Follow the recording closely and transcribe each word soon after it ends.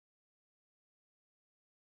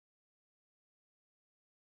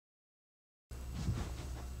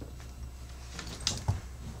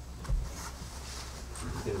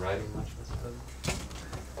writing much, Mr.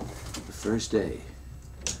 President? The first day.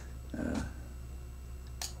 Wait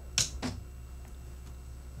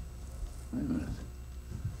a minute.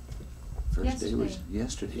 First day was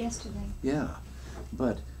yesterday. Yesterday. Yeah,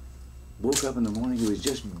 but woke up in the morning, it was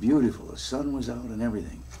just beautiful. The sun was out and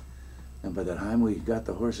everything. And by the time we got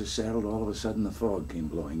the horses saddled, all of a sudden the fog came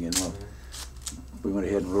blowing in. Well, we went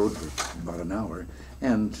ahead and rode for about an hour.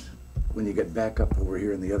 And when you get back up over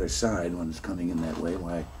here on the other side, when it's coming in that way,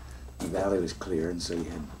 why, the valley was clear, and so you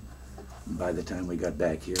had, by the time we got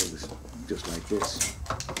back here, it was just like this.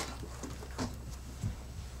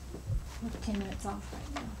 We're 10 minutes off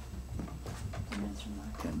right now. 10 minutes from now.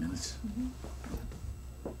 10 minutes? Mm-hmm.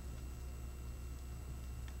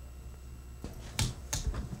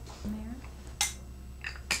 Mayor?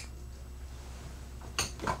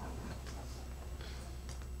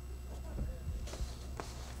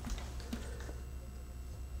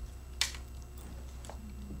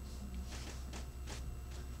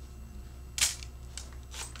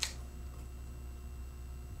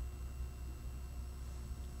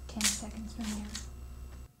 Ten seconds from there.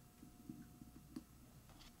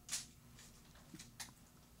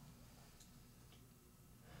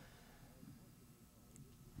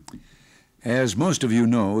 As most of you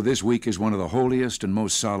know, this week is one of the holiest and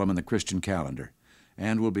most solemn in the Christian calendar,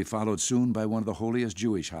 and will be followed soon by one of the holiest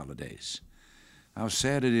Jewish holidays. How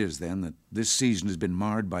sad it is, then, that this season has been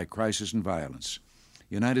marred by crisis and violence.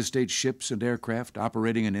 United States ships and aircraft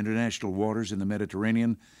operating in international waters in the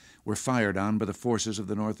Mediterranean were fired on by the forces of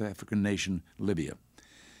the North African nation, Libya.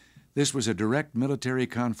 This was a direct military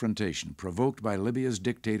confrontation provoked by Libya's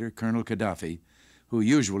dictator, Colonel Gaddafi, who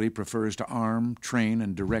usually prefers to arm, train,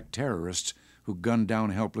 and direct terrorists who gun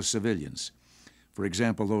down helpless civilians. For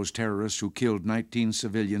example, those terrorists who killed 19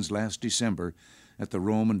 civilians last December at the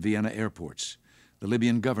Rome and Vienna airports. The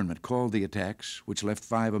Libyan government called the attacks, which left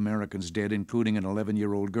 5 Americans dead, including an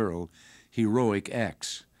 11-year-old girl, heroic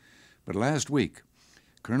acts. But last week,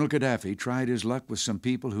 Colonel Gaddafi tried his luck with some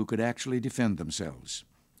people who could actually defend themselves.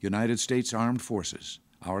 United States Armed Forces,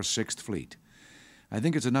 our 6th Fleet. I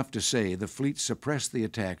think it's enough to say the fleet suppressed the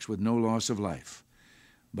attacks with no loss of life.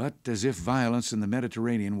 But as if violence in the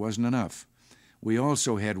Mediterranean wasn't enough, we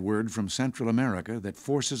also had word from Central America that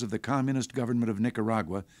forces of the communist government of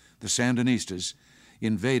Nicaragua, the Sandinistas,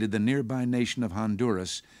 invaded the nearby nation of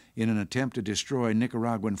Honduras in an attempt to destroy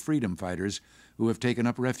Nicaraguan freedom fighters who have taken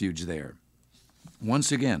up refuge there.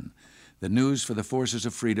 Once again, the news for the forces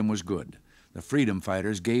of freedom was good. The freedom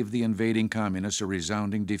fighters gave the invading communists a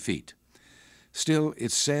resounding defeat. Still,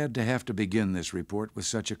 it's sad to have to begin this report with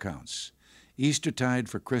such accounts. Eastertide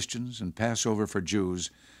for Christians and Passover for Jews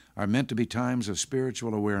are meant to be times of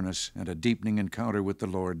spiritual awareness and a deepening encounter with the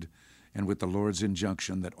Lord, and with the Lord's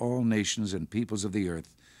injunction that all nations and peoples of the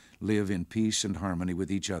earth live in peace and harmony with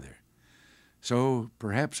each other. So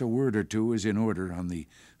perhaps a word or two is in order on the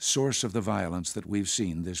source of the violence that we've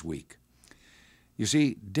seen this week. You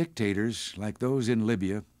see, dictators like those in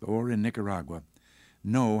Libya or in Nicaragua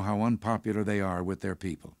know how unpopular they are with their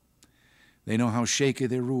people. They know how shaky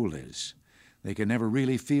their rule is. They can never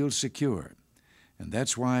really feel secure, and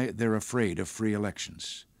that's why they're afraid of free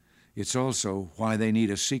elections. It's also why they need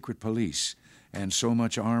a secret police and so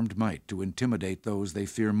much armed might to intimidate those they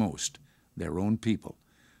fear most, their own people,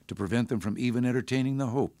 to prevent them from even entertaining the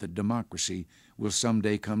hope that democracy will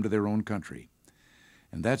someday come to their own country.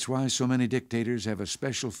 And that's why so many dictators have a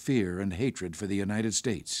special fear and hatred for the United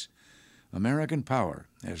States. American power,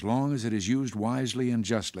 as long as it is used wisely and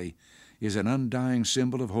justly, is an undying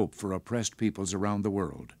symbol of hope for oppressed peoples around the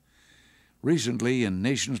world. Recently, in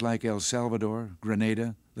nations like El Salvador,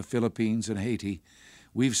 Grenada, the Philippines, and Haiti,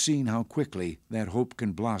 we've seen how quickly that hope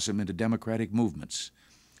can blossom into democratic movements.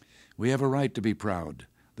 We have a right to be proud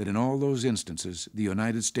that in all those instances the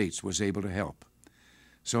United States was able to help.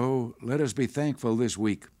 So let us be thankful this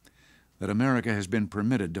week that America has been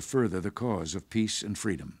permitted to further the cause of peace and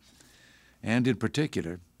freedom. And in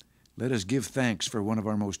particular, let us give thanks for one of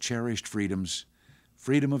our most cherished freedoms,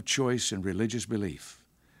 freedom of choice and religious belief,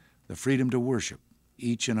 the freedom to worship,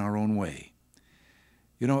 each in our own way.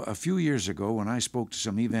 You know, a few years ago when I spoke to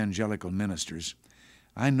some evangelical ministers,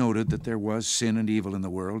 I noted that there was sin and evil in the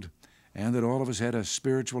world, and that all of us had a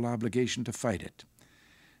spiritual obligation to fight it.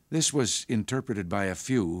 This was interpreted by a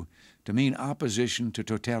few to mean opposition to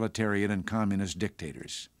totalitarian and communist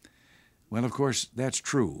dictators. Well, of course, that's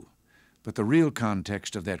true, but the real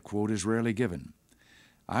context of that quote is rarely given.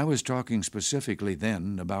 I was talking specifically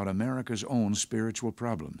then about America's own spiritual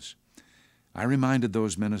problems. I reminded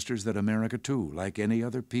those ministers that America, too, like any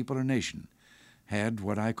other people or nation, had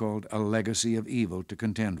what I called a legacy of evil to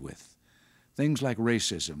contend with. Things like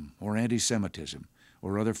racism or anti-Semitism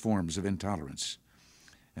or other forms of intolerance.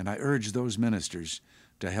 And I urge those ministers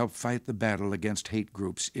to help fight the battle against hate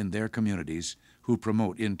groups in their communities who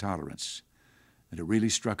promote intolerance. And it really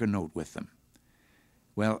struck a note with them.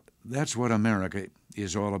 Well, that's what America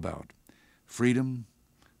is all about. Freedom,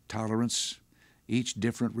 tolerance, each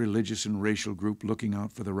different religious and racial group looking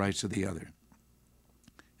out for the rights of the other.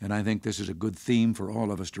 And I think this is a good theme for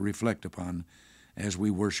all of us to reflect upon as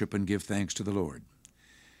we worship and give thanks to the Lord.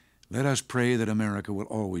 Let us pray that America will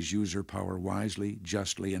always use her power wisely,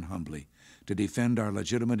 justly, and humbly to defend our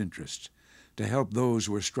legitimate interests, to help those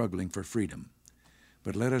who are struggling for freedom.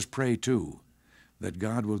 But let us pray, too, that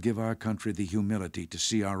God will give our country the humility to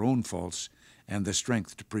see our own faults and the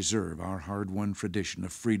strength to preserve our hard-won tradition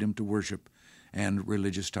of freedom to worship and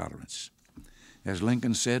religious tolerance. As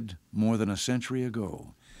Lincoln said more than a century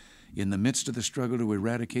ago, in the midst of the struggle to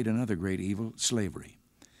eradicate another great evil, slavery,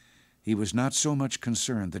 he was not so much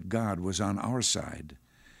concerned that God was on our side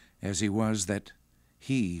as he was that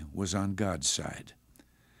he was on God's side.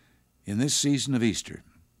 In this season of Easter,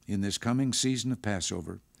 in this coming season of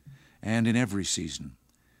Passover, and in every season,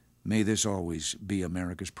 may this always be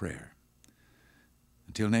America's prayer.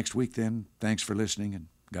 Until next week, then, thanks for listening, and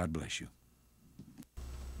God bless you.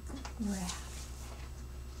 We're out.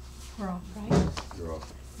 We're off, right? You're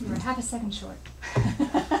off. You were half a second short.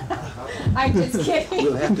 I'm just kidding.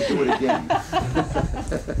 We'll have to do it again.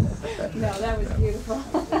 No, that was beautiful.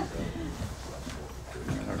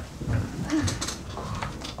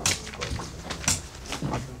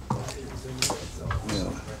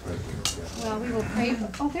 Well, we will pray.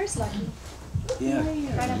 Oh, there's Lucky. Yeah.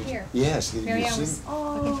 Right up here. Yes. Mary Ann was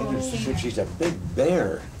looking for the singer. She's a big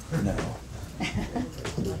bear now.